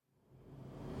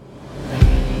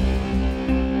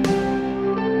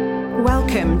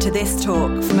Welcome to this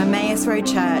talk from Emmaus Road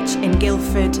Church in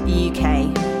Guildford,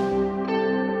 UK.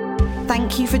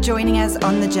 Thank you for joining us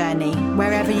on the journey,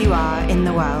 wherever you are in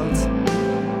the world.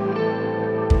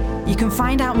 You can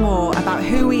find out more about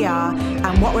who we are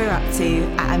and what we're up to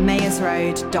at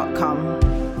emmausroad.com.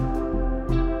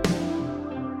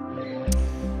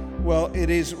 Well, it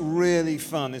is really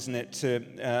fun, isn't it,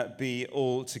 to be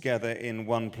all together in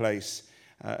one place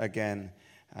again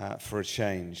for a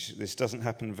change. This doesn't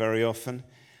happen very often,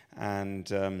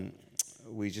 and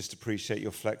we just appreciate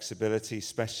your flexibility,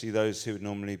 especially those who would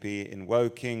normally be in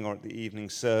Woking or at the evening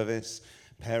service,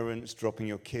 parents dropping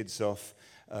your kids off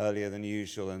earlier than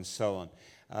usual, and so on.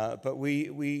 But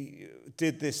we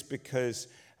did this because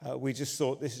we just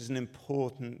thought this is an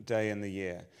important day in the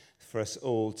year for us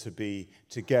all to be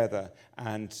together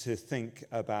and to think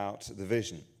about the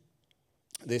vision.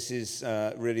 This is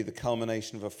really the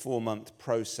culmination of a 4-month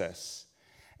process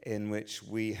in which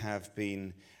we have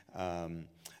been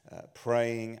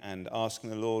praying and asking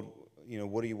the Lord,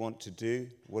 what do you want to do?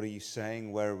 What are you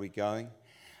saying? Where are we going?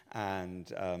 And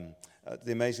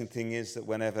the amazing thing is that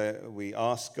whenever we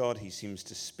ask God, he seems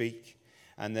to speak.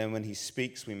 And then when he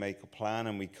speaks, we make a plan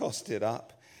and we cost it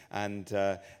up and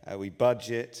we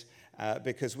budget.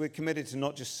 Because we're committed to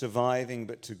not just surviving,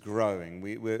 but to growing.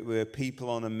 We're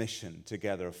people on a mission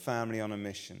together, a family on a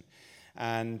mission.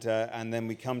 And then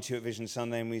we come to you at Vision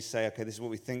Sunday and we say, okay, this is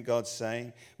what we think God's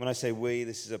saying. When I say we,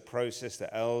 this is a process.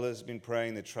 The elders have been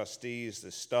praying, the trustees, the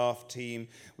staff team.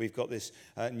 We've got this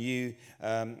new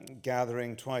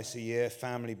gathering twice a year,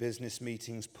 family business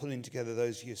meetings, pulling together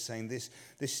those of you saying,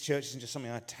 this church isn't just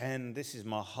something I attend. This is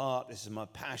my heart. This is my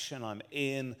passion. I'm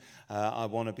in. I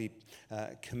want to be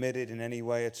committed in any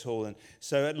way at all. And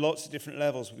so at lots of different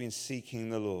levels, we've been seeking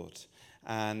the Lord.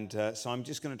 And so I'm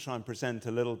just going to try and present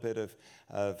a little bit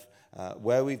of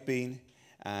where we've been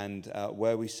and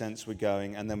where we sense we're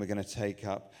going. And then we're going to take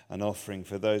up an offering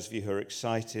for those of you who are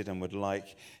excited and would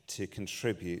like to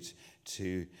contribute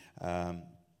to the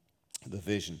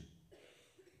vision.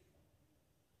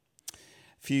 A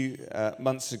few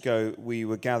months ago, we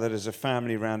were gathered as a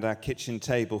family around our kitchen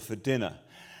table for dinner.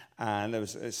 And there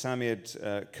was Sammy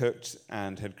had cooked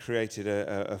and had created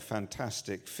a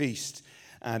fantastic feast.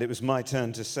 And it was my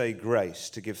turn to say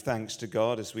grace, to give thanks to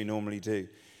God as we normally do.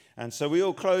 And so we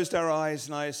all closed our eyes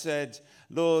and I said,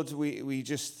 Lord, we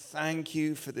just thank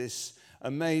you for this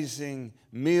amazing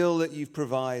meal that you've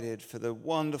provided, for the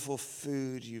wonderful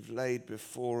food you've laid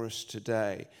before us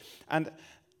today. And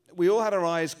we all had our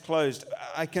eyes closed.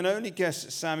 I can only guess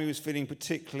that Sammy was feeling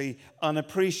particularly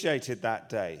unappreciated that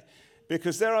day,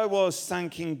 because there I was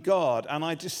thanking God and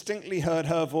I distinctly heard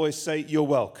her voice say, "You're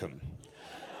welcome."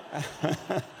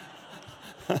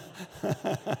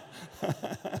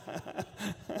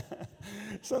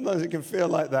 Sometimes it can feel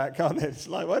like that, can't it? It's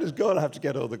like, why does God have to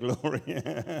get all the glory?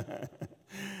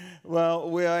 Well,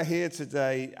 we are here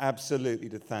today absolutely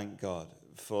to thank God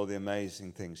for the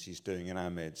amazing things he's doing in our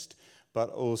midst, but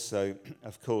also,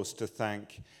 of course, to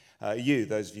thank you,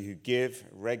 those of you who give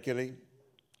regularly.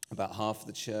 About half of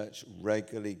the church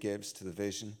regularly gives to the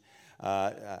vision.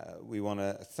 We want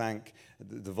to thank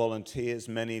the volunteers.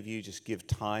 Many of you just give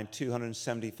time.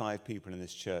 275 people in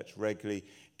this church regularly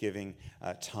giving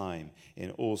time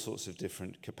in all sorts of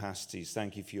different capacities.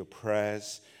 Thank you for your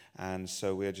prayers. And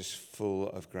so we're just full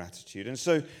of gratitude. And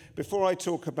so before I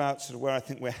talk about sort of where I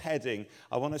think we're heading,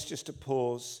 I want us just to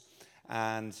pause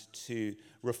and to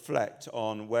reflect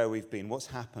on where we've been, what's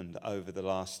happened over the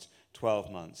last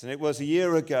 12 months. And it was a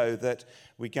year ago that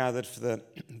we gathered for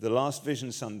the last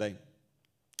Vision Sunday.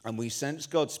 And we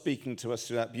sensed God speaking to us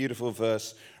through that beautiful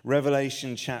verse,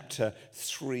 Revelation chapter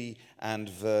 3 and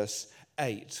verse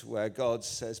 8, where God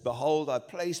says, "Behold, I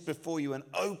place before you an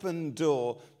open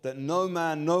door that no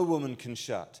man, no woman can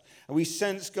shut." And we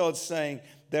sense God saying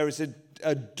there is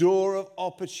a door of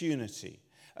opportunity,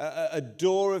 a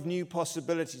door of new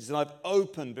possibilities that I've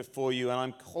opened before you. And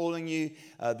I'm calling you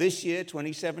this year,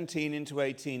 2017 into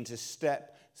 18, to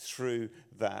step through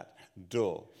that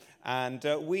door. And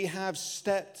we have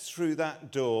stepped through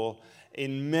that door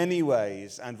in many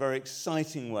ways and very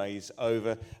exciting ways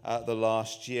over the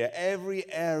last year.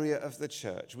 Every area of the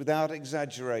church, without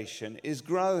exaggeration, is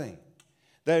growing.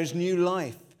 There's new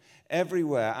life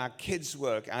everywhere. Our kids'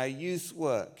 work, our youth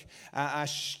work,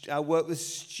 our work with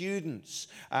students,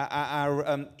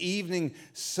 our evening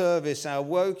service, our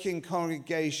Woking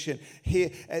congregation. Here,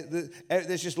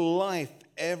 there's just life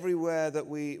everywhere that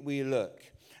we look.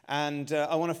 And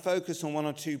I want to focus on one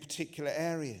or two particular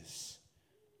areas.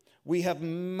 We have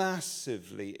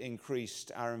massively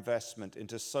increased our investment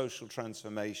into social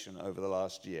transformation over the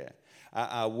last year.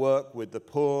 Our work with the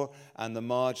poor and the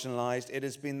marginalized, it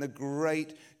has been the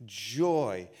great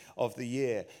joy of the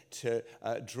year to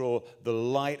draw the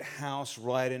Lighthouse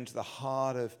right into the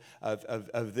heart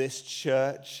of this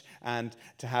church, and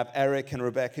to have Eric and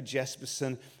Rebecca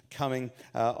Jesperson coming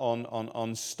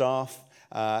on staff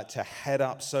to head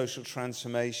up social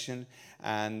transformation.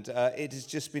 And it has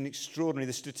just been extraordinary.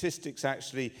 The statistics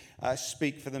actually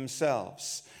speak for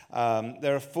themselves.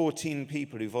 There are 14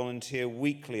 people who volunteer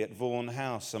weekly at Vaughan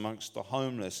House amongst the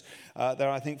homeless. There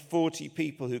are, I think, 40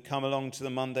 people who come along to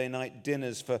the Monday night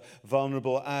dinners for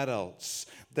vulnerable adults.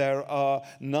 There are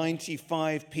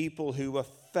 95 people who were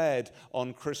fed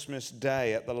on Christmas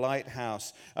Day at the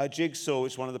Lighthouse. Jigsaw,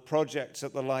 which is one of the projects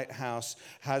at the Lighthouse,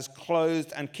 has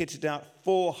clothed and kitted out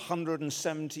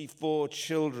 474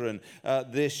 children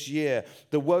this year.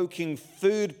 The Woking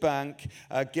Food Bank,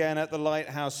 again at the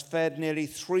Lighthouse, fed nearly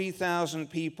 3,000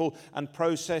 people and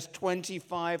processed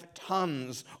 25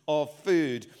 tons of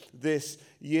food this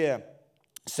year.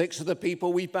 6 of the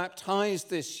people we baptized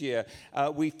this year,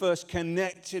 we first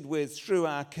connected with through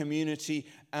our community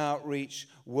outreach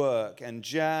work. And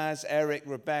Jazz, Eric,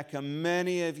 Rebecca,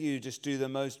 many of you just do the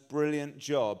most brilliant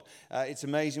job. It's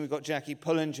amazing. We've got Jackie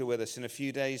Pullinger with us in a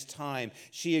few days' time.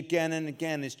 She again and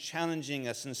again is challenging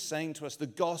us and saying to us, the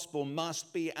gospel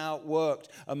must be outworked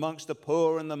amongst the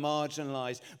poor and the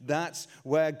marginalized. That's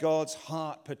where God's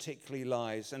heart particularly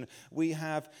lies. And we're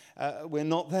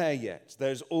not there yet.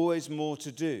 There's always more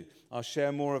to do. I'll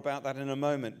share more about that in a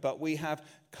moment. But we have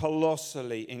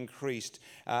colossally increased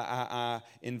our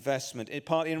investment,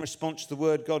 partly in response to the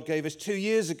word God gave us 2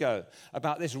 years ago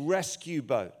about this rescue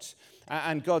boat.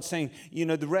 And God saying,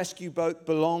 the rescue boat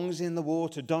belongs in the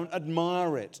water. Don't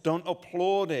admire it. Don't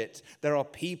applaud it. There are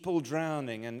people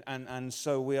drowning. And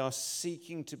so we are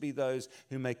seeking to be those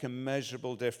who make a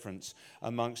measurable difference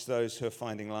amongst those who are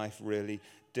finding life really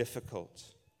difficult.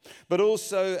 But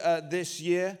also this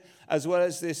year, as well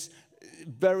as this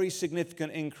very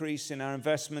significant increase in our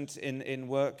investment in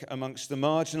work amongst the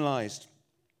marginalized,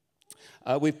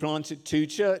 we've planted 2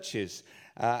 churches,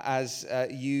 as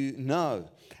you know.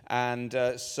 And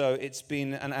so it's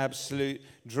been an absolute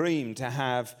dream to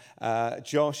have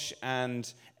Josh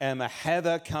and Emma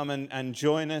Heather come and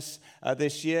join us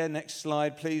this year. Next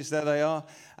slide, please. There they are.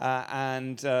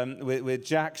 And with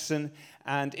Jackson.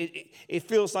 And it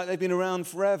feels like they've been around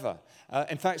forever.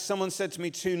 In fact, someone said to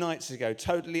me 2 nights ago,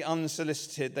 totally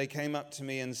unsolicited, they came up to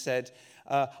me and said,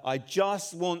 I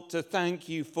just want to thank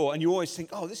you for, and you always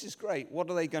think, oh, this is great. What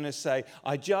are they going to say?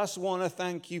 I just want to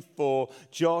thank you for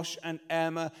Josh and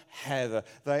Emma Heather.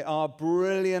 They are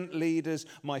brilliant leaders.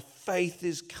 My faith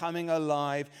is coming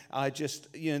alive.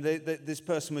 This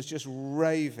person was just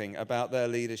raving about their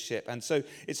leadership. And so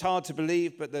it's hard to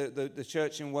believe, but the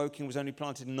church in Woking was only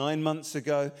planted 9 months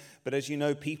ago. But as you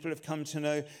know, people have come to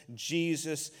know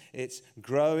Jesus. It's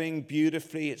growing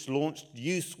beautifully. It's launched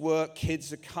youth work.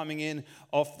 Kids are coming in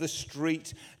off the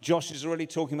street. Josh is already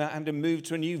talking about having to move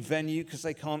to a new venue because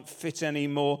they can't fit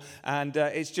anymore. And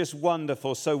it's just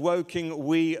wonderful. So Woking,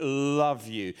 we love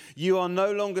you. You are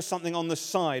no longer something on the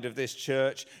side of this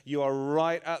church. You are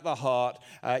right at the heart.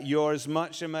 You're as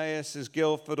much Emmaus as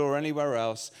Guildford or anywhere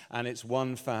else. And it's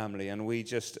one family. And we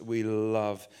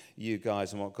love you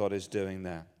guys and what God is doing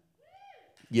there.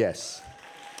 Yes.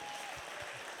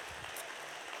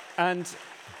 And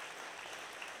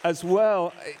as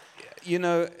well,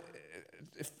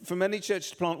 for many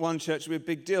churches to plant one church would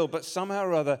be a big deal, but somehow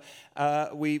or other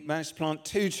we managed to plant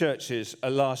 2 churches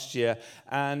last year.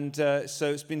 And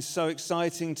so it's been so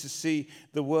exciting to see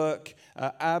the work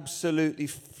absolutely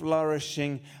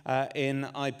flourishing in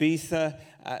Ibiza.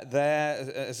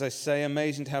 There, as I say,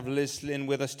 amazing to have Liz Lynn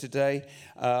with us today.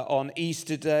 On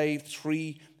Easter Day,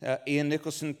 Ian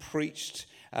Nicholson preached,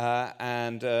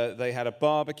 and they had a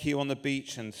barbecue on the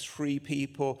beach, and 3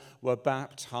 people were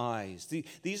baptized.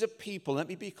 These are people, let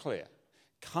me be clear,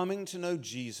 coming to know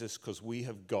Jesus because we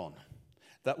have gone.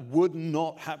 That would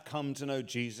not have come to know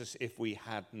Jesus if we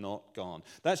had not gone.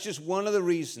 That's just one of the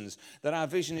reasons that our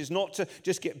vision is not to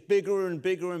just get bigger and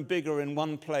bigger and bigger in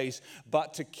one place,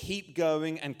 but to keep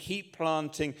going and keep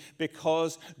planting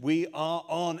because we are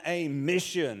on a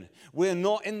mission. We're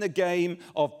not in the game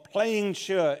of playing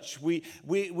church. We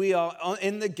are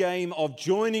in the game of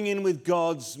joining in with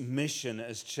God's mission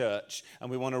as church.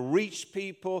 And we want to reach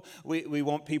people. We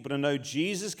want people to know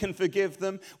Jesus can forgive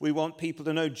them. We want people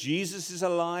to know Jesus is alive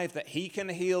alive, that he can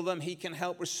heal them, he can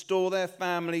help restore their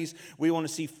families. We want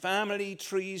to see family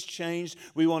trees changed.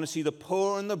 We want to see the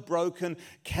poor and the broken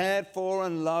cared for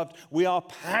and loved. We are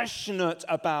passionate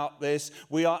about this.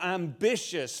 We are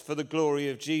ambitious for the glory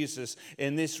of Jesus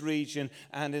in this region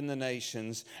and in the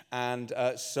nations. And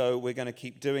so we're going to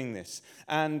keep doing this.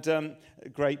 And a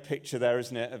great picture there,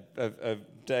 isn't it, of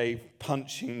Dave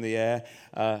punching the air.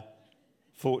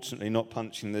 Fortunately, not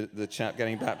punching the chap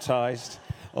getting baptized,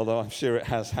 although I'm sure it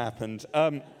has happened.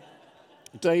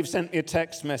 Dave sent me a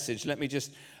text message. Let me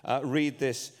just read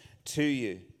this to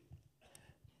you.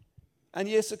 And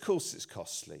yes, of course, it's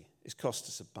costly. It's cost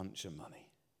us a bunch of money.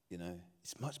 You know,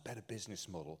 it's a much better business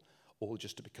model, all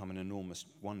just to become an enormous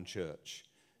one church.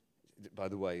 By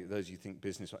the way, those of you who think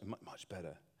business, much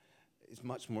better. It's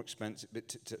much more expensive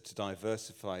to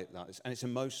diversify it like this. And it's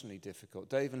emotionally difficult.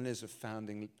 Dave and Liz are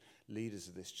founding leaders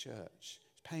of this church.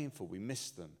 It's painful. We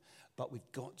miss them. But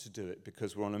we've got to do it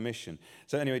because we're on a mission.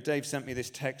 So anyway, Dave sent me this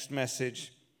text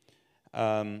message.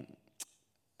 He'd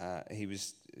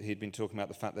been talking about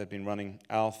the fact they'd been running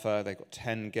Alpha. They've got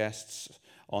 10 guests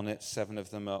on it. 7 of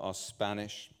them are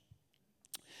Spanish.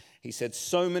 He said,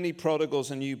 so many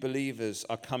prodigals and new believers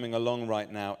are coming along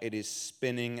right now. It is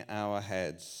spinning our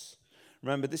heads.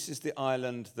 Remember, this is the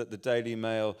island that the Daily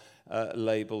Mail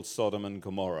labeled Sodom and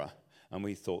Gomorrah. And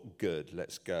we thought, good,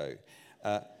 let's go.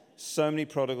 So many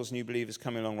prodigals, new believers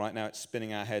coming along right now, it's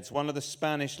spinning our heads. One of the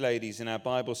Spanish ladies in our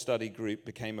Bible study group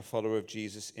became a follower of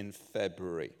Jesus in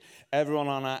February. Everyone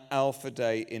on our Alpha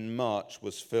Day in March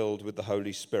was filled with the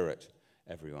Holy Spirit.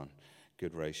 Everyone.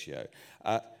 Good ratio.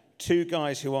 2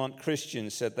 guys who aren't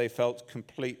Christians said they felt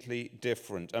completely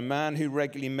different. A man who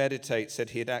regularly meditates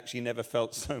said he had actually never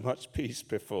felt so much peace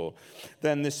before.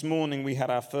 Then this morning we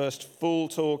had our first full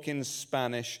talk in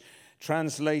Spanish,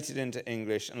 translated into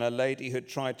English, and a lady who had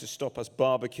tried to stop us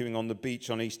barbecuing on the beach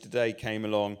on Easter Day came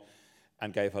along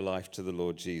and gave her life to the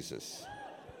Lord Jesus.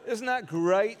 Isn't that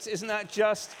great? Isn't that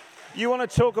just... You want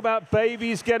to talk about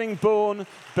babies getting born?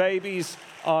 Babies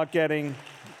are getting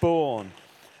born.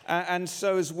 And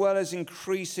so as well as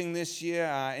increasing this year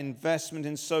our investment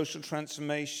in social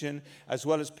transformation, as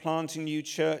well as planting new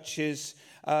churches,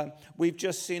 we've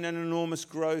just seen an enormous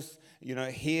growth. You know,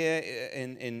 here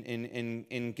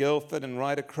in Guildford and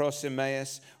right across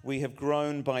Emmaus, we have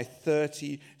grown by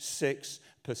 36%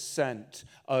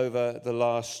 over the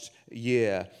last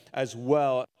year, as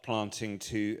well as planting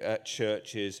 2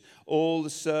 churches. All the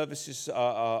services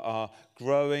are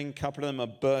growing. A couple of them are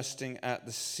bursting at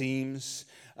the seams.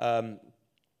 The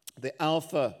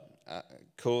Alpha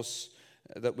course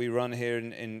that we run here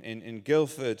in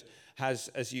Guildford has,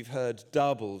 as you've heard,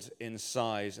 doubled in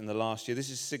size in the last year. This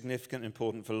is significant and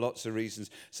important for lots of reasons.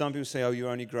 Some people say, oh, you're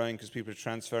only growing because people are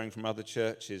transferring from other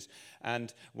churches.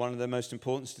 And one of the most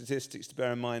important statistics to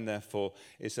bear in mind, therefore,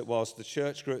 is that whilst the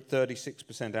church grew at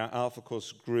 36%, our Alpha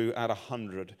course grew at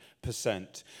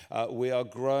 100%. We are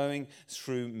growing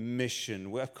through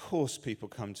mission. Of course, people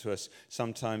come to us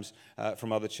sometimes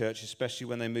from other churches, especially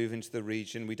when they move into the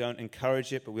region. We don't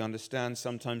encourage it, but we understand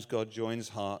sometimes God joins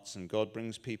hearts and God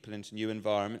brings people into new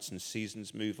environments and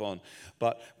seasons move on.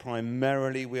 But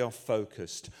primarily, we are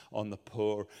focused on the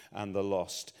poor and the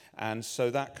lost. And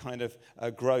so that kind of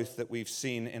growth that we've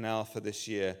seen in Alpha this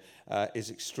year is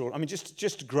extraordinary. I mean,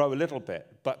 just to grow a little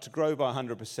bit, but to grow by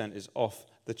 100% is off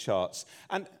the charts.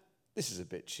 And this is a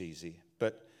bit cheesy,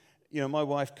 but, you know, my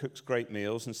wife cooks great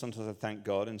meals, and sometimes I thank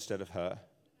God instead of her.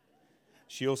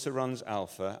 She also runs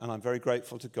Alpha, and I'm very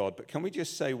grateful to God. But can we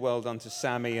just say well done to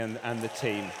Sammy and the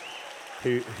team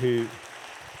who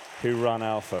run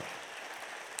Alpha?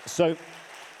 So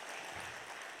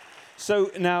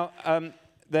now...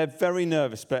 they're very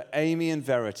nervous, but Amy and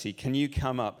Verity, can you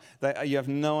come up? You have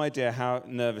no idea how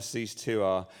nervous these 2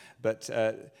 are, but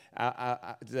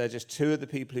they're just 2 of the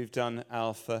people who've done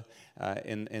Alpha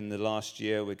in the last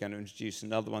year. We're going to introduce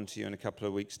another one to you in a couple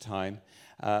of weeks' time,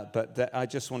 but I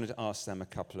just wanted to ask them a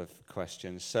couple of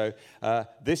questions. So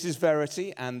this is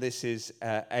Verity, and this is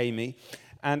Amy.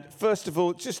 And first of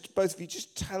all, just both of you,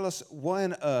 just tell us, why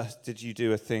on earth did you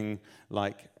do a thing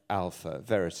like Alpha?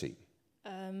 Verity.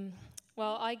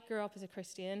 Well, I grew up as a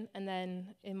Christian, and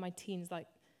then in my teens,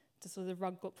 just sort of the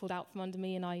rug got pulled out from under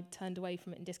me, and I turned away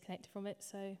from it and disconnected from it.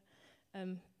 So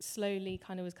slowly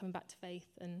kind of was coming back to faith,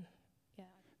 and yeah,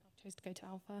 I chose to go to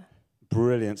Alpha.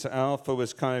 Brilliant. So Alpha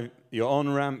was kind of your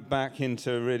on-ramp back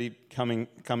into really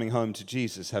coming home to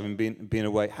Jesus, having been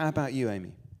away. How about you,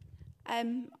 Amy?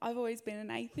 I've always been an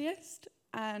atheist,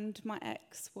 and my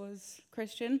ex was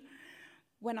Christian.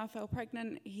 When I fell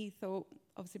pregnant, he thought,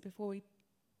 obviously before we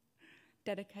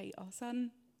dedicate our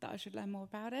son, that I should learn more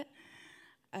about it.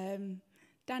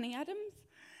 Danny Adams,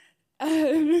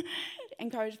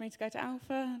 encouraged me to go to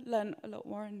Alpha, learn a lot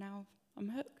more, and now I'm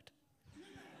hooked.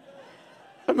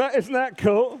 Isn't that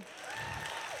cool?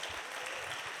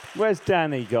 Where's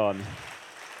Danny gone?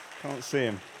 Can't see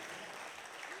him.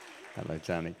 Hello,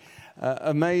 Danny.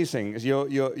 Amazing.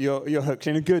 You're hooked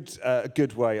in a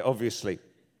good way, obviously.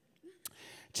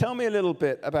 Tell me a little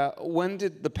bit about when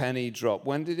did the penny drop?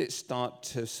 When did it start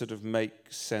to sort of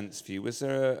make sense for you? Was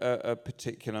there a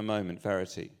particular moment,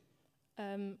 Verity?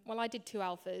 Well, I did 2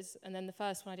 alphas, and then the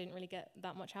first one I didn't really get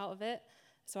that much out of it,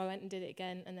 so I went and did it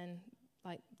again, and then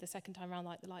like the second time around,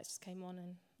 like the lights just came on,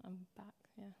 and I'm back.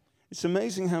 Yeah. It's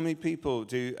amazing how many people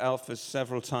do alphas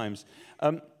several times.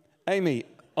 Amy,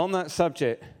 on that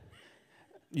subject,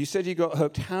 you said you got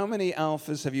hooked. How many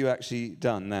alphas have you actually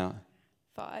done now?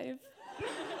 5.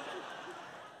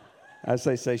 As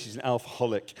they say, she's an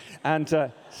alcoholic. And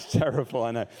it's terrible,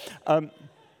 I know.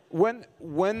 When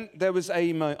there was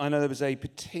I know there was a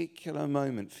particular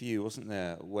moment for you, wasn't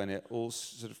there, when it all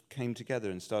sort of came together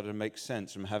and started to make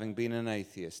sense from having been an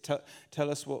atheist.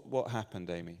 Tell us what happened,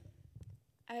 Amy.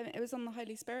 It was on the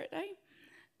Holy Spirit Day.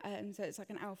 So it's like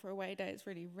an Alpha away day. It's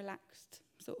really relaxed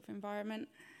sort of environment.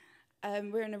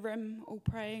 We're in a room all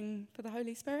praying for the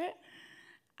Holy Spirit.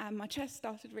 And my chest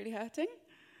started really hurting.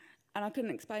 And I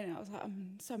couldn't explain it. I was like,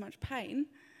 I'm in so much pain.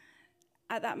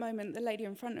 At that moment, the lady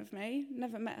in front of me,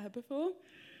 never met her before,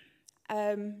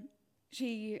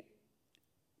 she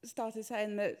started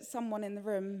saying that someone in the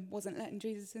room wasn't letting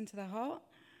Jesus into their heart.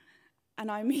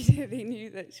 And I immediately knew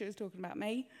that she was talking about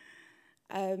me.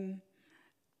 And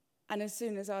as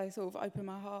soon as I sort of opened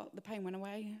my heart, the pain went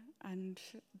away and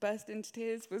burst into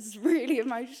tears, was really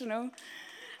emotional.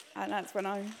 And that's when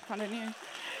I kind of knew.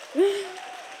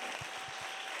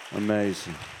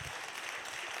 Amazing.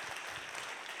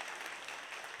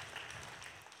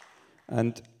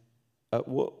 And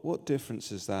what difference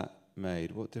has that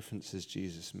made? What difference has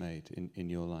Jesus made in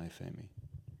your life, Amy?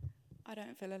 I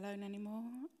don't feel alone anymore,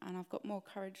 and I've got more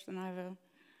courage than I ever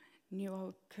knew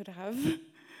I could have.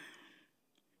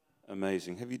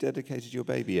 Amazing. Have you dedicated your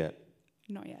baby yet?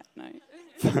 Not yet, no.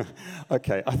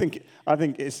 Okay, I think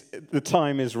it's the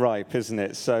time is ripe, isn't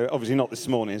it? So obviously not this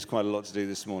morning. There's quite a lot to do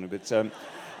this morning, but just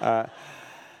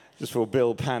before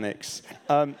Bill panics.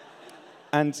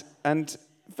 And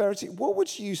Verity, what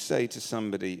would you say to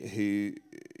somebody who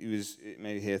was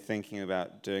maybe here thinking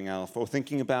about doing Alpha or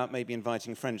thinking about maybe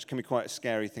inviting friends? It can be quite a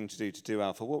scary thing to do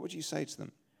Alpha. What would you say to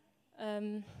them?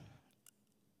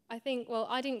 I think, well,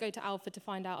 I didn't go to Alpha to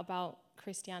find out about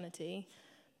Christianity,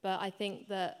 but I think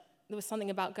that there was something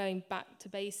about going back to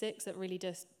basics that really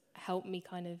just helped me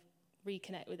kind of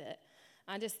reconnect with it.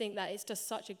 I just think that it's just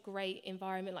such a great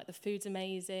environment. Like, the food's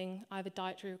amazing. I have a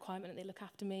dietary requirement and they look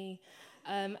after me.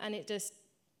 And it's just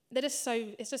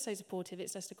so supportive.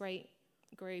 It's just a great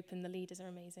group and the leaders are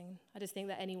amazing. I just think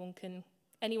that anyone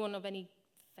of any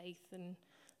faith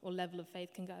or level of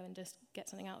faith can go and just get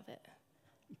something out of it.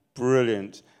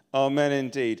 Brilliant. Amen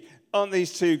indeed. Aren't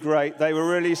these two great? They were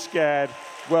really scared.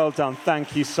 Well done.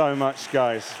 Thank you so much,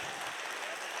 guys.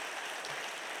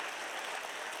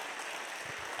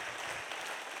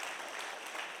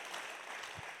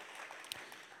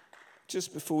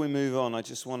 Just before we move on, I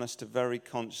just want us to very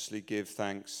consciously give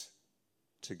thanks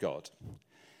to God.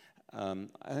 I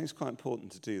think it's quite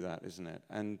important to do that, isn't it?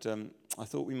 And I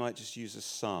thought we might just use a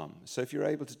psalm. So if you're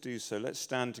able to do so, let's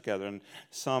stand together. And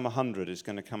Psalm 100 is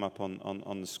going to come up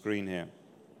on the screen here.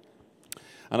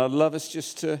 And I'd love us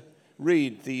just to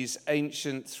read these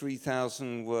ancient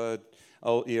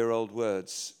 3,000-year-old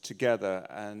words together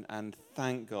and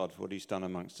thank God for what he's done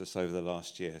amongst us over the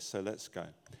last year. So let's go.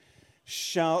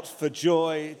 Shout for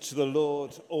joy to the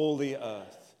Lord, all the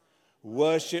earth.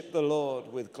 Worship the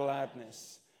Lord with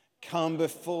gladness. Come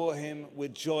before him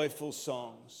with joyful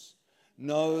songs.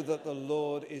 Know that the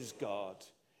Lord is God.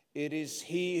 It is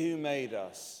he who made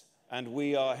us, and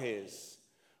we are his.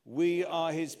 We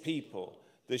are his people,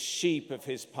 the sheep of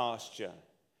his pasture.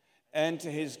 Enter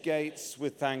his gates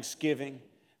with thanksgiving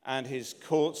and his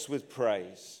courts with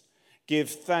praise. Give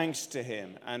thanks to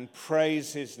him and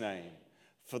praise his name.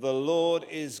 For the Lord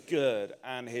is good,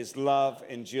 and his love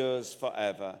endures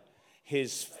forever.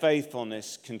 His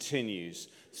faithfulness continues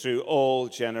through all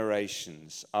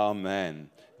generations. Amen.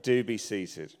 Do be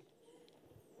seated.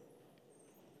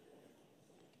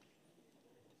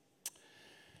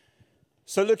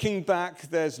 So looking back,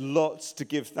 there's lots to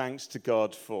give thanks to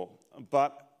God for.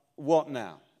 But what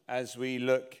now as we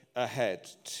look ahead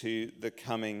to the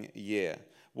coming year?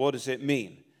 What does it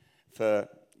mean for,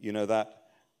 that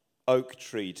oak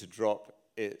tree to drop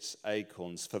its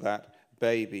acorns, for that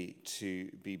baby to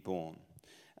be born?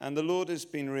 And the Lord has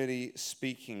been really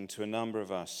speaking to a number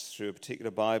of us through a particular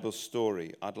Bible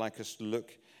story I'd like us to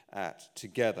look at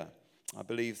together. I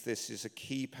believe this is a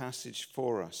key passage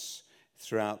for us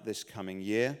throughout this coming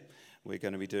year. We're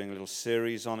going to be doing a little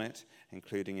series on it,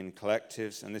 including in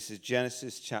collectives. And this is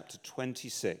Genesis chapter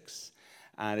 26.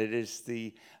 And it is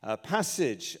the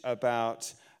passage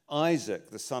about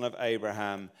Isaac, the son of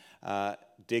Abraham,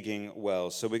 digging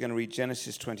wells. So we're going to read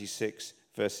Genesis 26,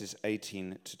 verses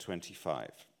 18 to 25.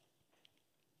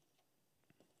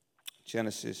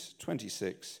 Genesis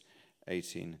 26,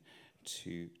 18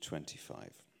 to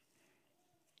 25.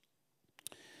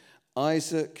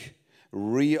 Isaac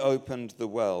reopened the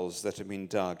wells that had been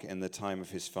dug in the time of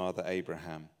his father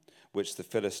Abraham, which the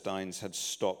Philistines had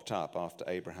stopped up after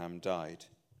Abraham died.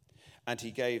 And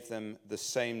he gave them the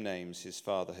same names his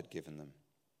father had given them.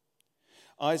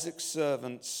 Isaac's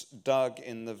servants dug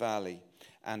in the valley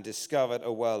and discovered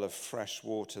a well of fresh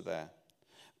water there.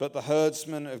 But the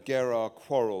herdsmen of Gerar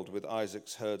quarreled with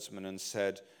Isaac's herdsmen and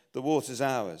said, "The water's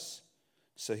ours."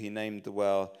 So he named the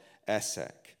well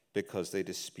Esek, because they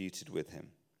disputed with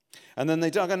him. And then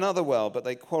they dug another well, but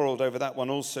they quarreled over that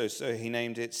one also, so he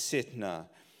named it Sitnah.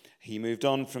 He moved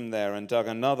on from there and dug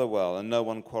another well, and no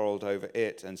one quarreled over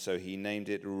it, and so he named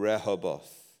it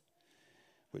Rehoboth,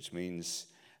 which means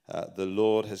the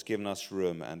Lord has given us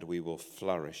room, and we will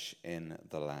flourish in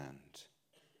the land.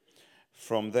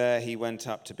 From there he went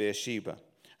up to Beersheba,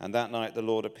 and that night the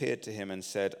Lord appeared to him and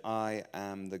said, "I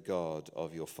am the God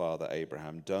of your father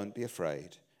Abraham. Don't be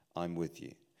afraid, I'm with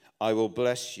you. I will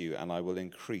bless you, and I will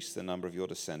increase the number of your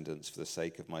descendants for the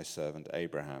sake of my servant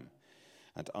Abraham."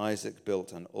 And Isaac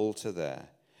built an altar there,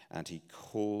 and he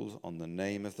called on the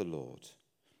name of the Lord.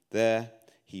 There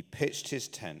he pitched his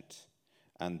tent,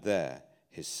 and there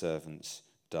his servants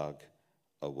dug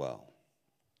a well.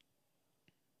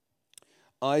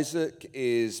 Isaac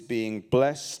is being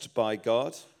blessed by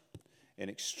God in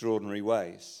extraordinary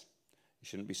ways. You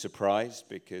shouldn't be surprised,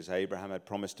 because Abraham had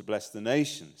promised to bless the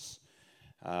nations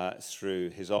through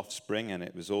his offspring, and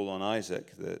it was all on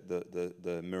Isaac,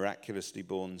 the miraculously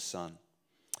born son.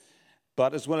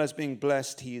 But as well as being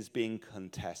blessed, he is being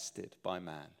contested by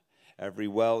man. Every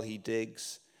well he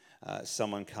digs,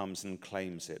 someone comes and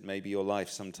claims it. Maybe your life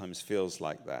sometimes feels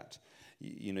like that.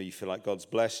 You feel like God's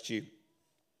blessed you,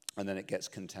 and then it gets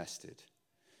contested.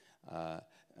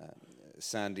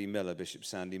 Bishop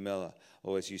Sandy Miller,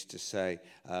 always used to say,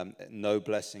 no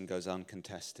blessing goes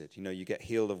uncontested. You get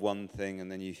healed of one thing, and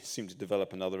then you seem to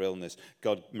develop another illness.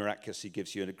 God miraculously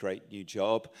gives you a great new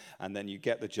job, and then you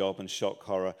get the job, and shock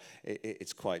horror,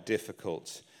 it's quite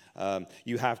difficult.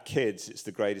 You have kids, it's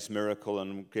the greatest miracle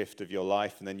and gift of your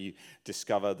life, and then you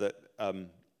discover that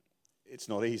it's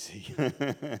not easy.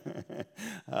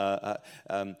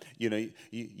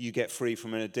 You get free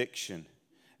from an addiction,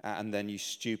 and then you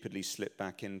stupidly slip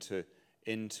back into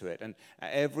it. And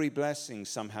every blessing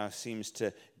somehow seems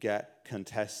to get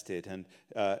contested, and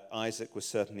Isaac was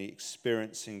certainly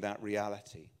experiencing that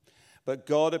reality. But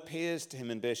God appears to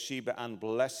him in Beersheba and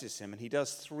blesses him, and he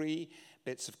does 3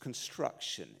 bits of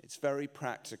construction. It's very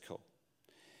practical.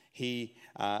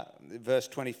 Verse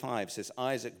 25 says,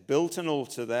 Isaac built an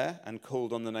altar there and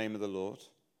called on the name of the Lord.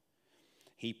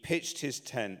 He pitched his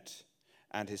tent,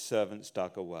 and his servants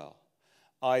dug a well.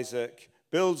 Isaac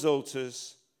builds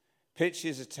altars,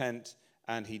 pitches a tent,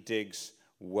 and he digs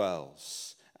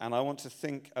wells. And I want to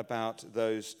think about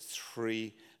those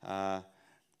 3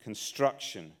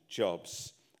 construction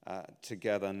jobs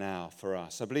together now for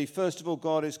us. I believe, first of all,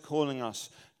 God is calling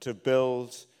us to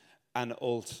build an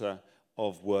altar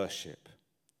of worship.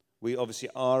 We obviously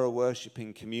are a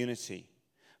worshiping community,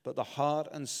 but the heart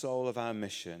and soul of our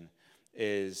mission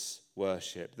is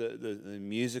worship. The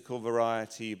musical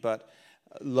variety, but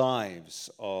lives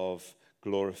of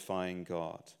glorifying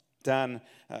God. Dan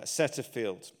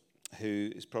Setterfield,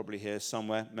 who is probably here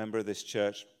somewhere, member of this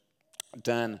church,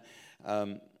 Dan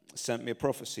sent me a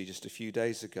prophecy just a few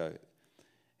days ago.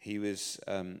 He was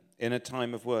in a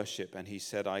time of worship, and he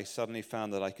said, I suddenly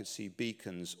found that I could see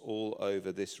beacons all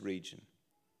over this region.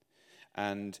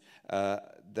 And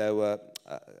there were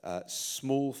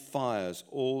small fires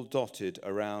all dotted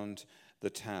around the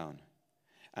town.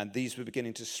 And these were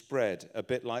beginning to spread a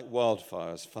bit like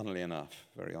wildfires, funnily enough,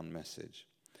 very on message.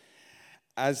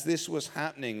 As this was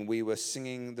happening, we were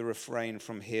singing the refrain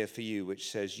from Here For You, which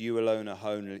says, you alone are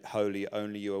holy,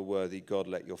 only you are worthy, God,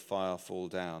 let your fire fall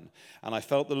down. And I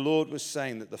felt the Lord was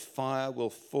saying that the fire will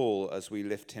fall as we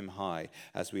lift him high,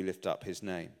 as we lift up his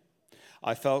name.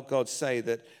 I felt God say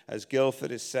that as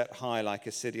Guildford is set high like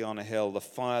a city on a hill, the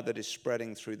fire that is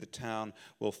spreading through the town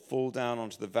will fall down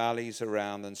onto the valleys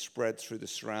around and spread through the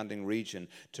surrounding region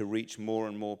to reach more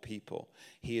and more people.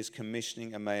 He is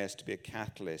commissioning Emmaus to be a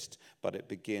catalyst, but it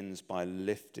begins by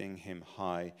lifting him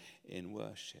high in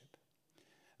worship.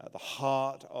 At the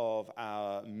heart of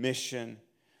our mission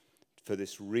for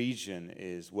this region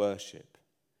is worship.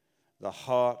 The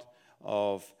heart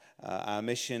of our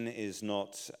mission is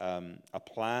not a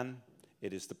plan,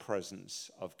 it is the presence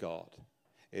of God.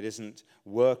 It isn't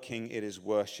working, it is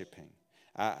worshiping.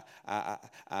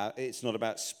 It's not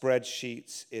about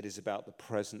spreadsheets, it is about the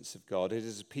presence of God. It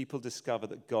is as people discover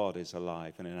that God is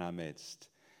alive and in our midst,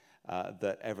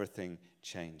 that everything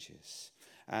changes.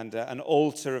 And an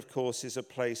altar, of course, is a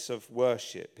place of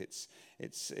worship. It's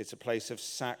a place of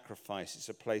sacrifice. It's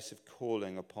a place of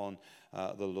calling upon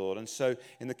the Lord. And so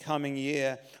in the coming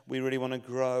year, we really want to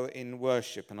grow in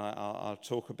worship. And I'll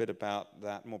talk a bit about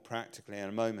that more practically in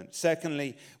a moment.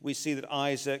 Secondly, we see that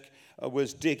Isaac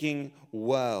was digging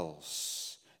wells.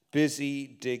 Busy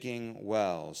digging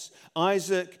wells.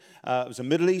 Isaac was a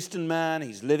Middle Eastern man.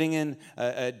 He's living in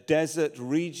a desert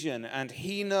region, and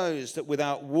he knows that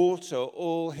without water,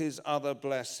 all his other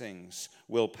blessings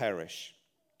will perish.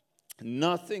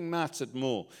 Nothing mattered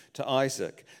more to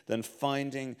Isaac than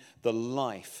finding the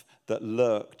life that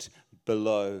lurked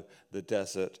below the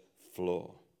desert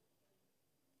floor.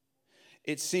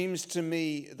 It seems to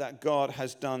me that God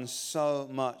has done so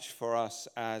much for us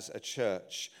as a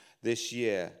church this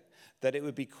year that it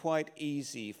would be quite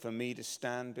easy for me to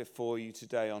stand before you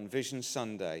today on Vision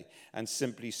Sunday and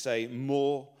simply say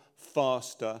more,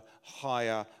 faster,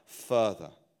 higher, further.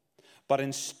 But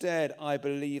instead, I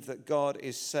believe that God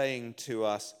is saying to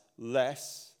us,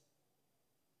 less,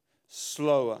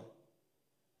 slower,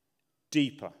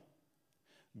 deeper.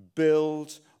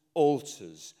 Build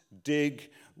altars, dig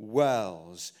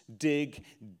wells, dig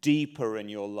deeper in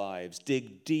your lives,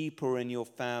 dig deeper in your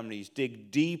families,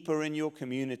 dig deeper in your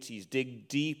communities, dig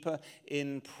deeper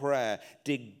in prayer,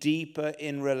 dig deeper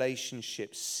in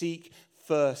relationships. Seek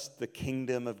first the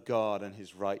kingdom of God and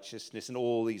his righteousness, and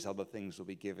all these other things will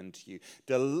be given to you.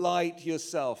 Delight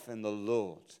yourself in the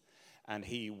Lord, and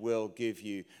he will give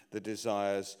you the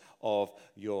desires of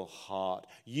your heart.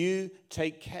 You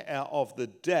take care of the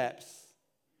depth,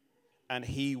 and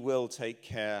he will take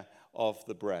care of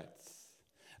the breadth.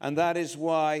 And that is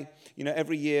why,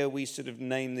 every year we sort of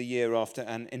name the year after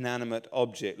an inanimate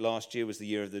object. Last year was the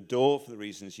year of the door, for the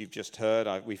reasons you've just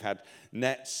heard. We've had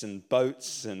nets and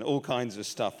boats and all kinds of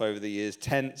stuff over the years,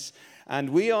 tents.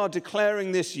 And we are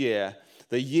declaring this year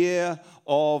the year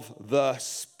of the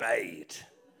spade.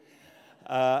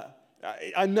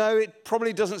 I know it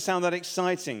probably doesn't sound that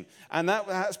exciting, and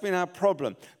that's been our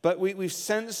problem. But we've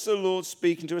sensed the Lord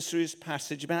speaking to us through this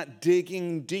passage about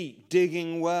digging deep,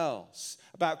 digging wells,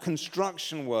 about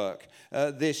construction work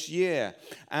this year.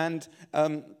 And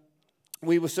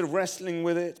we were sort of wrestling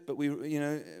with it, but we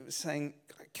were, saying,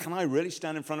 can I really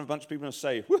stand in front of a bunch of people and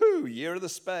say, woohoo, year of the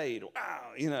spade,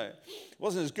 wow, it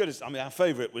wasn't as good as, our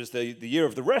favorite was the year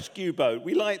of the rescue boat.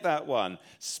 We liked that one.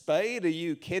 Spade, are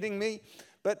you kidding me?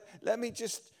 But let me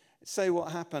just say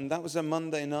what happened. That was a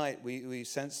Monday night. We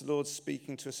sensed the Lord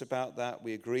speaking to us about that.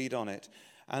 We agreed on it.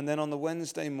 And then on the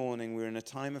Wednesday morning, we were in a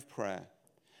time of prayer.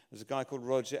 There's a guy called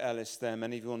Roger Ellis there.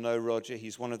 Many of you will know Roger.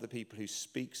 He's one of the people who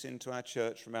speaks into our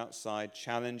church from outside,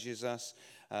 challenges us,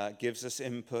 gives us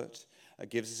input,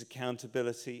 gives us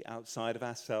accountability outside of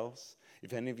ourselves.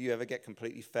 If any of you ever get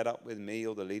completely fed up with me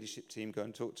or the leadership team, go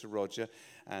and talk to Roger,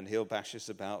 and he'll bash us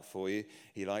about for you.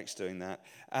 He likes doing that.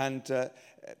 And,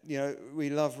 we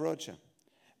love Roger.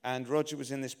 And Roger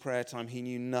was in this prayer time. He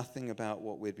knew nothing about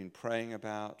what we'd been praying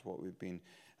about, what we'd been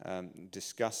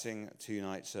discussing 2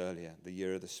 nights earlier, the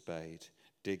year of the spade,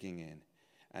 digging in.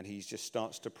 And he just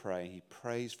starts to pray. He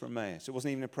prays for Emmaus. It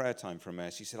wasn't even a prayer time for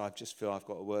Emmaus. He said, I just feel I've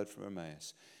got a word for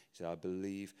Emmaus. He said, I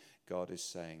believe God is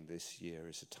saying this year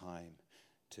is a time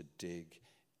to dig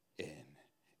in.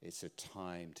 It's a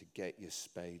time to get your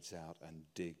spades out and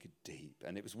dig deep.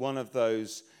 And it was one of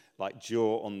those like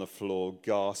jaw on the floor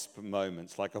gasp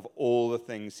moments, like of all the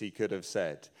things he could have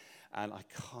said. And I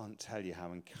can't tell you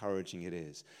how encouraging it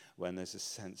is when there's a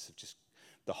sense of just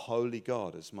the holy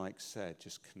God, as Mike said,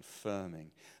 just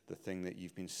confirming the thing that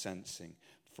you've been sensing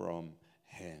from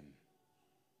him.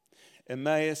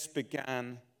 Emmaus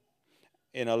began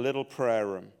in a little prayer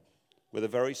room with a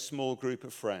very small group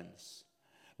of friends,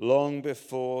 long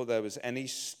before there was any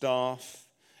staff,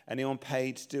 anyone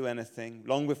paid to do anything,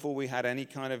 long before we had any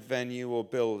kind of venue or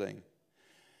building.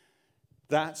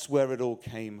 That's where it all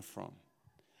came from.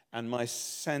 And my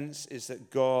sense is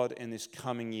that God in this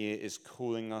coming year is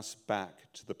calling us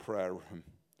back to the prayer room,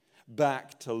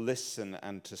 back to listen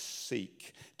and to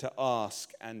seek, to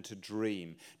ask and to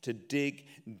dream, to dig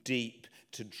deep,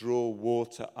 to draw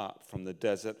water up from the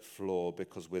desert floor,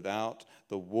 because without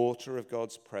the water of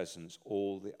God's presence,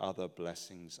 all the other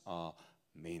blessings are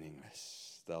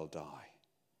meaningless. They'll die.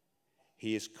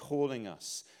 He is calling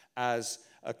us as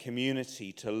a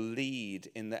community to lead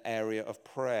in the area of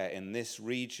prayer in this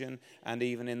region and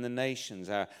even in the nations.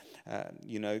 Our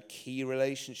key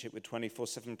relationship with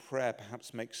 24/7 prayer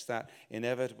perhaps makes that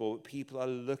inevitable. People are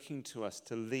looking to us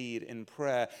to lead in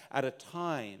prayer at a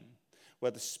time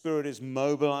where the Spirit is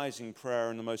mobilizing prayer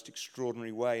in the most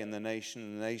extraordinary way in the nation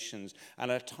and the nations,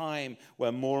 and at a time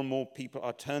where more and more people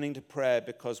are turning to prayer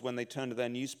because when they turn to their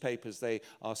newspapers, they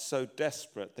are so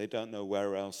desperate they don't know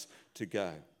where else to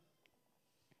go.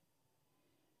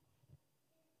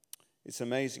 It's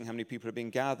amazing how many people have been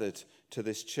gathered to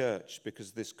this church because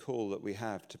of this call that we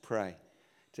have to pray,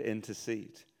 to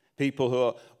intercede. People who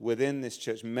are within this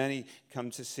church, many come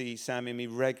to see Sammy and me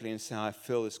regularly and say, I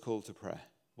feel this call to prayer.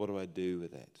 What do I do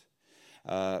with it?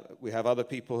 We have other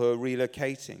people who are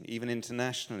relocating, even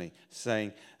internationally,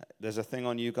 saying, there's a thing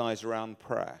on you guys around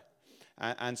prayer.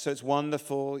 And so it's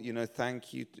wonderful,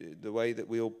 thank you, the way that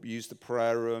we all use the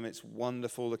prayer room. It's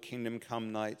wonderful, the Kingdom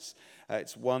Come nights.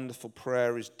 It's wonderful,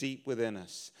 prayer is deep within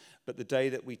us. But the day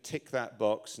that we tick that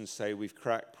box and say we've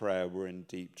cracked prayer, we're in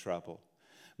deep trouble.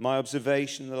 My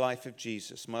observation in the life of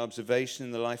Jesus, my observation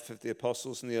in the life of the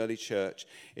apostles and the early church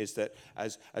is that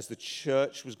as the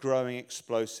church was growing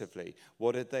explosively,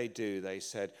 what did they do? They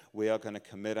said, we are going to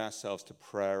commit ourselves to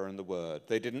prayer and the word.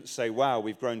 They didn't say, wow,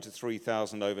 we've grown to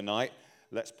 3,000 overnight.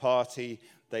 Let's party.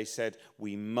 They said,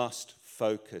 we must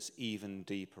focus even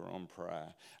deeper on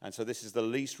prayer. And so this is the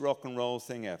least rock and roll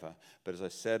thing ever. But as I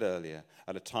said earlier,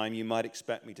 at a time you might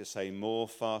expect me to say more,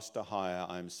 faster, higher,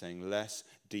 I'm saying less,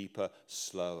 deeper,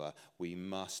 slower. We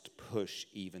must push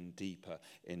even deeper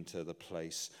into the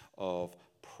place of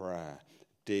prayer,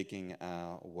 digging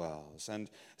our wells. And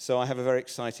so I have a very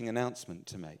exciting announcement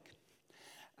to make.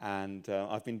 And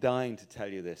I've been dying to tell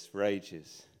you this for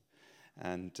ages.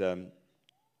 And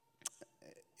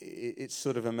it's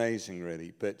sort of amazing,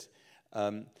 really. But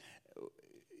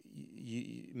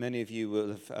many of you will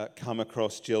have come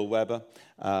across Jill Weber,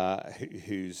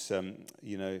 who's, I think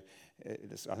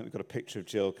we've got a picture of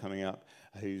Jill coming up,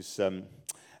 who's,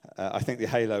 I think the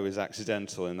halo is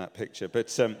accidental in that picture.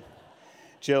 But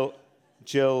Jill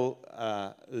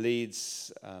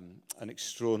leads an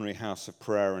extraordinary house of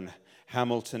prayer in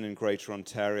Hamilton in Greater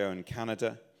Ontario in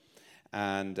Canada,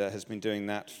 and has been doing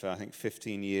that for, I think,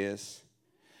 15 years.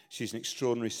 She's an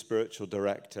extraordinary spiritual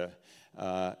director.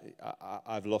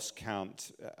 I've lost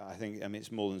count.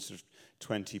 It's more than sort of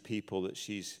 20 people that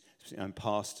and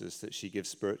pastors that she gives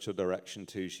spiritual direction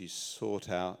to. She's sought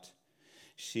out.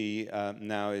 She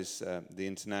now is the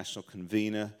international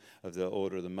convener of the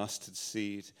Order of the Mustard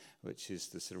Seed, which is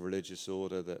the sort of religious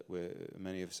order that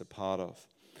many of us are part of.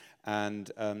 And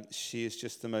she is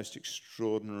just the most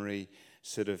extraordinary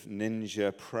sort of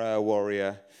ninja prayer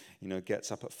warrior,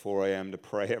 gets up at 4 a.m. to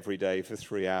pray every day for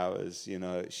 3 hours.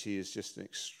 She is just an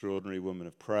extraordinary woman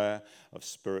of prayer, of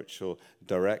spiritual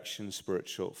direction,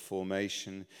 spiritual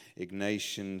formation,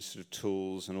 Ignatian sort of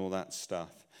tools and all that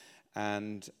stuff.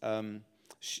 And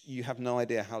you have no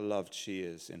idea how loved she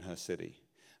is in her city,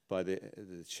 by the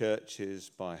churches,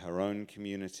 by her own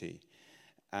community.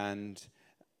 And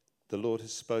the Lord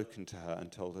has spoken to her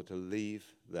and told her to leave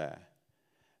there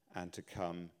and to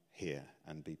come here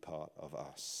and be part of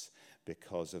us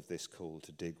because of this call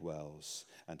to dig wells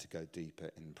and to go deeper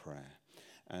in prayer.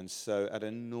 And so at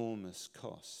enormous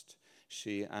cost,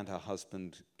 she and her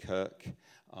husband, Kirk,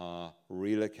 are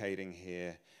relocating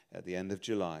here at the end of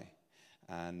July.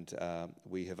 And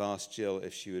we have asked Jill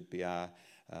if she would be our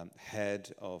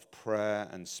head of prayer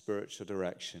and spiritual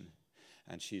direction.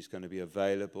 And she's going to be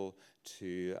available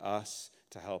to us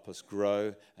to help us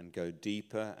grow and go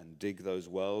deeper and dig those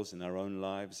wells in our own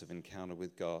lives of encounter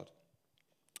with God.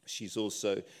 She's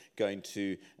also going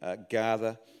to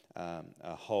gather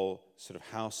a whole sort of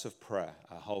house of prayer,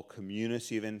 a whole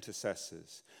community of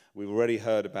intercessors. We've already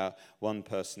heard about one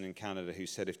person in Canada who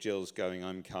said, if Jill's going,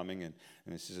 I'm coming. And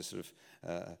this is a sort of,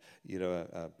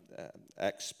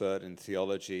 expert in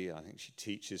theology. I think she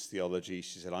teaches theology.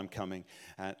 She said, I'm coming.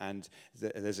 And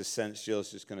there's a sense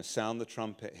Jill's just going to sound the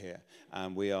trumpet here.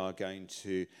 And we are going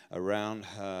to, around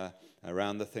her,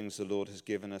 around the things the Lord has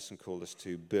given us and called us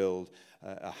to, build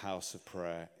a house of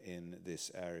prayer in this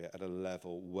area at a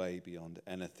level way beyond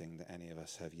anything that any of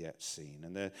us have yet seen.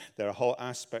 And there are whole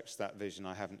aspects of that vision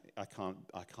I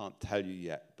can't tell you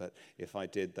yet, but if I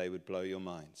did, they would blow your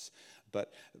minds.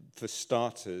 But for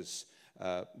starters,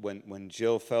 when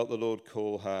Jill felt the Lord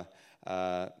call her,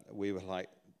 we were like,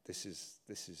 this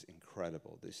is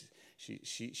incredible.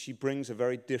 She brings a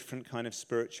very different kind of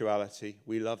spirituality.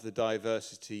 We love the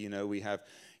diversity. We have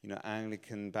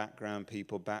Anglican background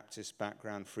people, Baptist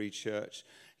background, Free Church,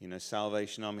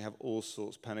 Salvation Army. We have all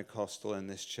sorts, Pentecostal in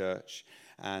this church.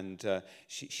 And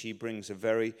she brings a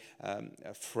very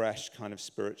fresh kind of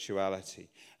spirituality.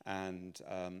 And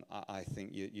I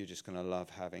think you're just going to love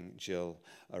having Jill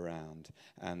around.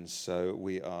 And so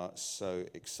we are so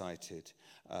excited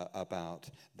about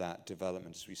that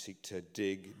development as we seek to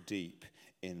dig deep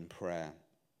in prayer.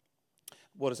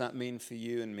 What does that mean for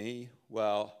you and me?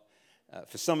 Well,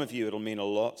 for some of you, it'll mean a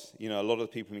lot. A lot of the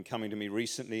people have been coming to me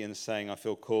recently and saying, I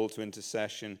feel called to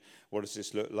intercession. What does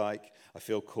this look like? I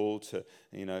feel called to,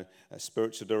 a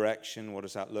spiritual direction. What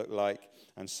does that look like?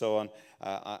 And so on.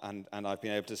 And I've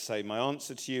been able to say, my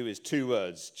answer to you is 2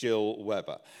 words, Jill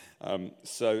Webber.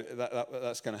 So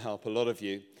that's going to help a lot of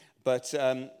you. But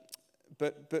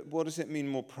what does it mean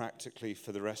more practically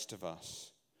for the rest of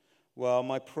us? Well,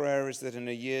 my prayer is that in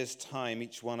a year's time,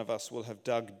 each one of us will have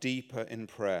dug deeper in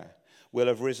prayer. We'll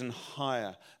have risen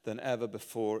higher than ever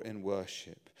before in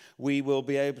worship. We will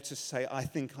be able to say, I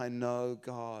think I know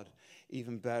God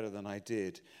even better than I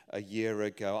did a year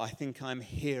ago. I think I'm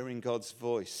hearing God's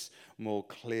voice more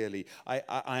clearly.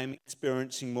 I'm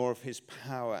experiencing more of his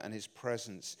power and his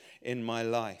presence in my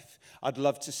life. I'd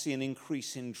love to see an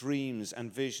increase in dreams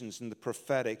and visions and the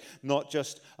prophetic, not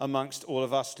just amongst all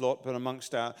of us lot, but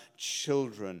amongst our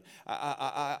children.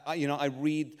 I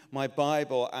read my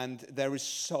Bible, and there is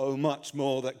so much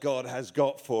more that God has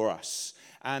got for us.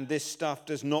 And this stuff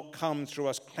does not come through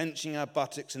us clenching our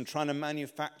buttocks and trying to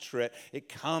manufacture it. It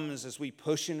comes as we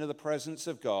push into the presence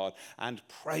of God and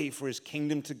pray for his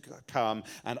kingdom to come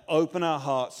and open our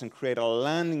hearts and create a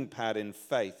landing pad in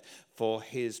faith for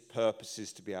his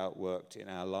purposes to be outworked in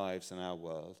our lives and our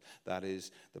world. That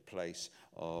is the place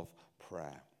of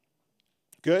prayer.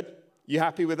 Good? You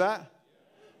happy with that?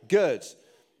 Good.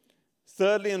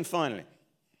 Thirdly and finally,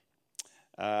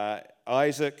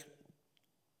 Isaac,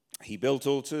 he built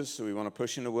altars, so we want to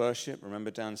push into worship. Remember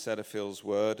Dan Setterfield's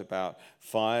word about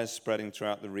fires spreading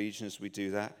throughout the region as we do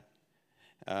that.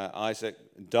 Isaac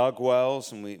dug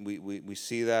wells, and we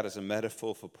see that as a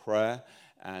metaphor for prayer.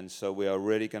 And so we are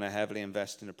really going to heavily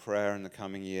invest in a prayer in the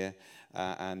coming year.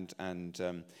 If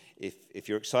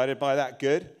you're excited by that,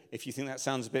 good. If you think that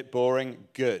sounds a bit boring,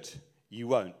 good. You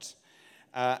won't.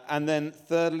 And then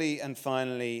thirdly and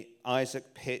finally,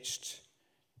 Isaac pitched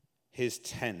his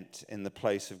tent in the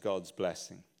place of God's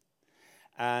blessing.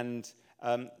 And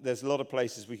there's a lot of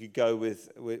places we could go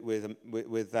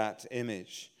with that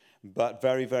image. But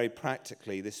very, very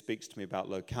practically, this speaks to me about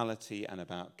locality and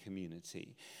about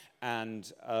community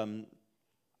and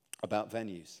about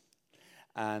venues.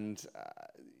 And,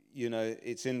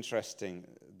 it's interesting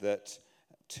that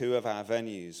 2 of our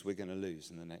venues we're going to lose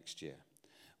in the next year.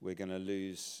 We're going to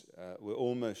lose, we're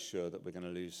almost sure that we're going to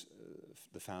lose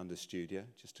the Founders Studio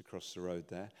just across the road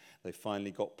there. They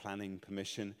finally got planning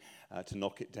permission to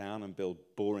knock it down and build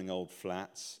boring old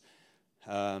flats.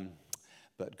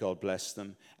 But God bless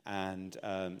them. And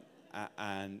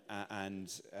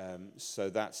so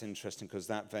that's interesting because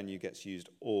that venue gets used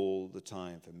all the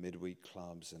time for midweek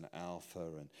clubs and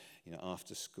alpha and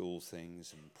after school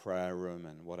things and prayer room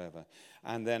and whatever.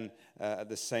 And then at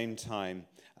the same time,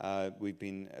 we've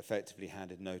been effectively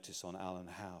handed notice on Allen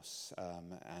House,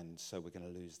 and so we're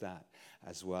going to lose that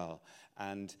as well.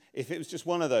 And if it was just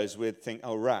one of those, we'd think,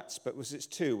 oh, rats. But was it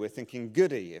 2? We're thinking,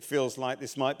 goody. It feels like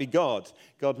this might be God.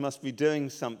 God must be doing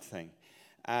something.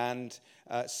 And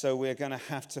so we're going to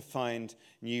have to find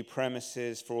new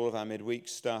premises for all of our midweek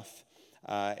stuff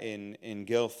in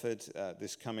Guildford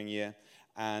this coming year.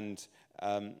 And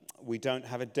we don't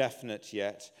have a definite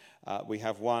yet. We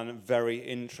have one very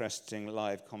interesting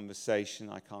live conversation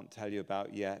I can't tell you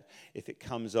about yet. If it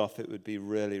comes off, it would be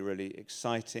really, really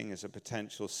exciting as a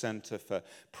potential center for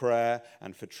prayer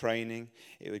and for training.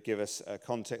 It would give us a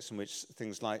context in which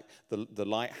things like the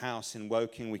Lighthouse in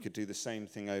Woking, we could do the same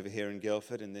thing over here in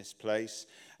Guildford in this place.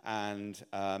 And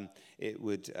it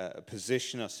would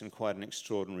position us in quite an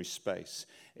extraordinary space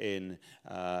in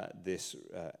this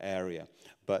area.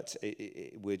 But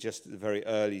we're just at the very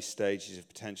early stages of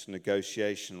potential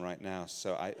negotiation right now,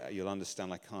 so you'll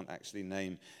understand I can't actually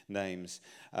name names.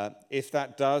 If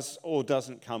that does or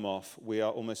doesn't come off, we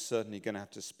are almost certainly going to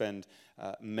have to spend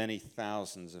many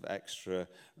thousands of extra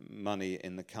money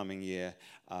in the coming year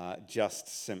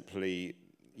just simply,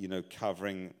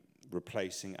 covering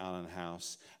replacing Allen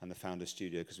House and the Founder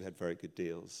Studio, because we had very good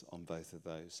deals on both of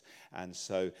those. And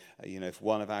so, if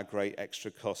one of our great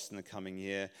extra costs in the coming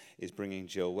year is bringing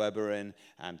Jill Weber in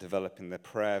and developing the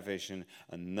prayer vision,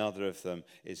 another of them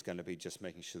is going to be just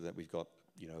making sure that we've got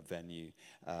a venue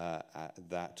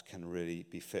that can really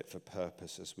be fit for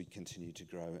purpose as we continue to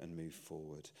grow and move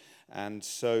forward. And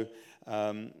so,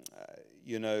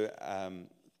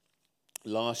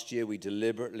 last year we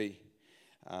deliberately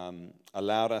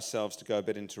allowed ourselves to go a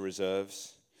bit into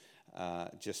reserves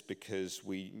just because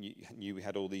we knew we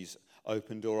had all these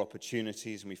open door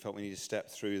opportunities and we felt we needed to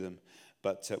step through them.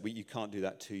 But you can't do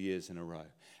that 2 years in a row.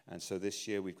 And so this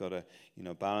year we've got to,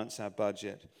 balance our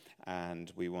budget,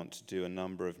 and we want to do a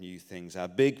number of new things. Our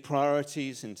big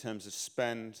priorities in terms of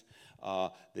spend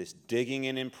are this digging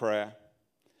in prayer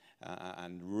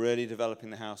and really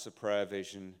developing the House of Prayer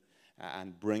vision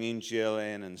and bringing Jill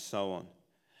in and so on.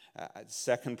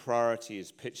 Second priority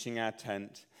is pitching our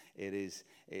tent. It's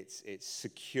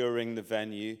securing the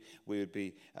venue. We would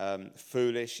be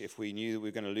foolish if we knew that we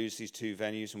were going to lose these 2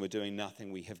 venues and we're doing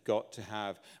nothing. We have got to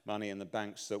have money in the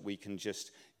bank so that we can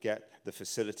just get the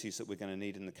facilities that we're going to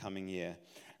need in the coming year.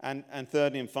 And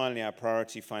thirdly and finally, our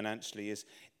priority financially is,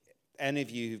 any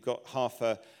of you who've got half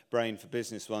a brain for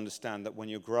business will understand that when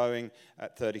you're growing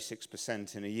at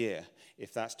 36% in a year,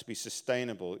 if that's to be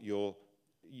sustainable, your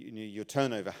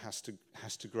turnover has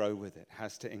to grow with it,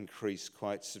 has to increase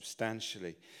quite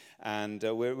substantially. And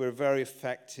we're a very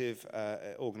effective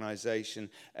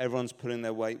organization. Everyone's pulling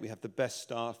their weight. We have the best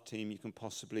staff team you can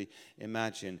possibly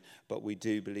imagine, but we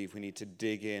do believe we need to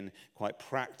dig in quite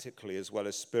practically as well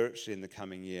as spiritually in the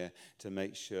coming year to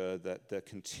make sure that the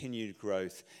continued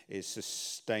growth is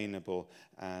sustainable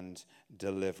and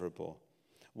deliverable.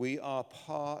 We are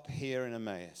part here in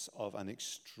Emmaus of an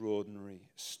extraordinary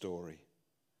story.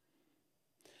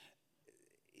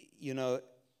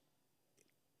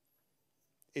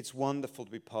 It's wonderful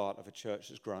to be part of a church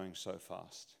that's growing so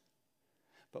fast.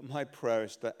 But my prayer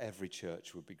is that every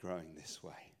church would be growing this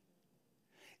way.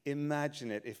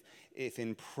 Imagine it if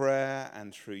in prayer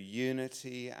and through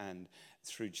unity and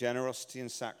through generosity and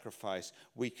sacrifice,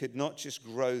 we could not just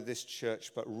grow this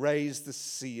church, but raise the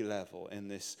sea level in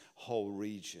this whole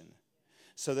region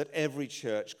so that every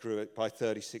church grew it by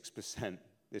 36%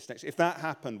 this next year. If that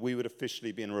happened, we would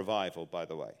officially be in revival, by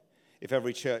the way. If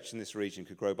every church in this region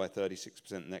could grow by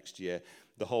 36% next year,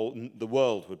 the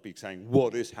world would be saying,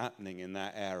 what is happening in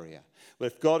that area? But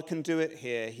if God can do it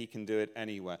here, he can do it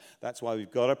anywhere. That's why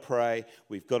we've got to pray.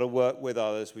 We've got to work with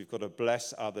others. We've got to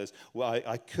bless others. Well,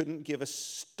 I couldn't give a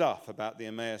stuff about the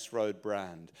Emmaus Road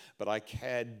brand, but I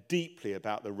care deeply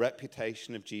about the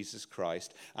reputation of Jesus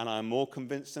Christ, and I'm more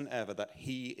convinced than ever that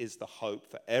he is the hope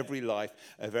for every life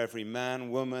of every man,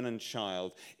 woman, and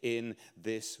child in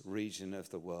this region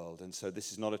of the world. And so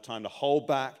this is not a time to hold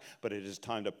back, but it is a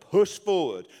time to push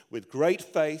forward with great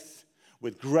faith,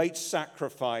 with great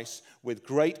sacrifice, with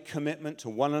great commitment to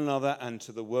one another and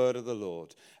to the word of the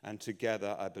Lord. And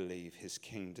together, I believe, his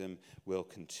kingdom will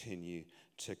continue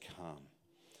to come.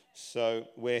 So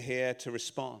we're here to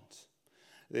respond.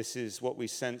 This is what we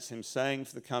sense him saying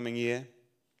for the coming year.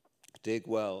 Dig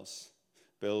wells,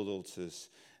 build altars,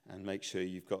 and make sure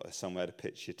you've got somewhere to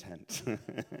pitch your tent.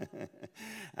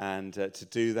 And to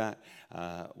do that,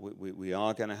 we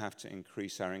are going to have to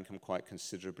increase our income quite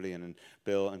considerably. And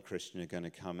Bill and Christian are going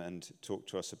to come and talk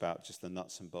to us about just the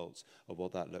nuts and bolts of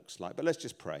what that looks like. But let's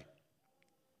just pray.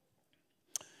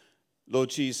 Lord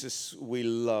Jesus, we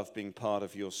love being part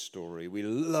of your story. We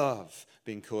love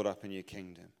being caught up in your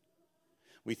kingdom.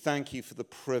 We thank you for the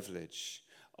privilege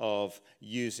of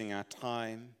using our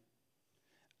time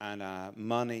and our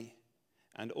money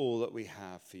and all that we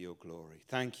have for your glory.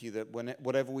 Thank you that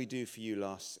whatever we do for you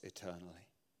lasts eternally.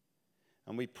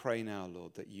 And we pray now,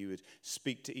 Lord, that you would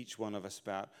speak to each one of us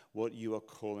about what you are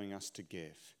calling us to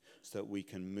give so that we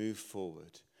can move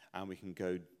forward and we can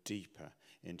go deeper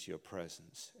into your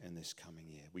presence in this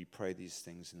coming year. We pray these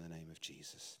things in the name of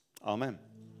Jesus. Amen.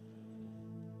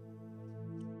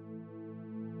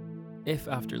 If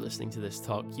after listening to this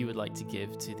talk you would like to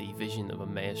give to the vision of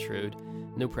Emmaus Road,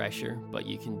 no pressure, but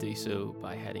you can do so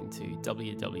by heading to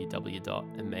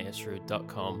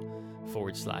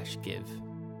www.emmausroad.com/give.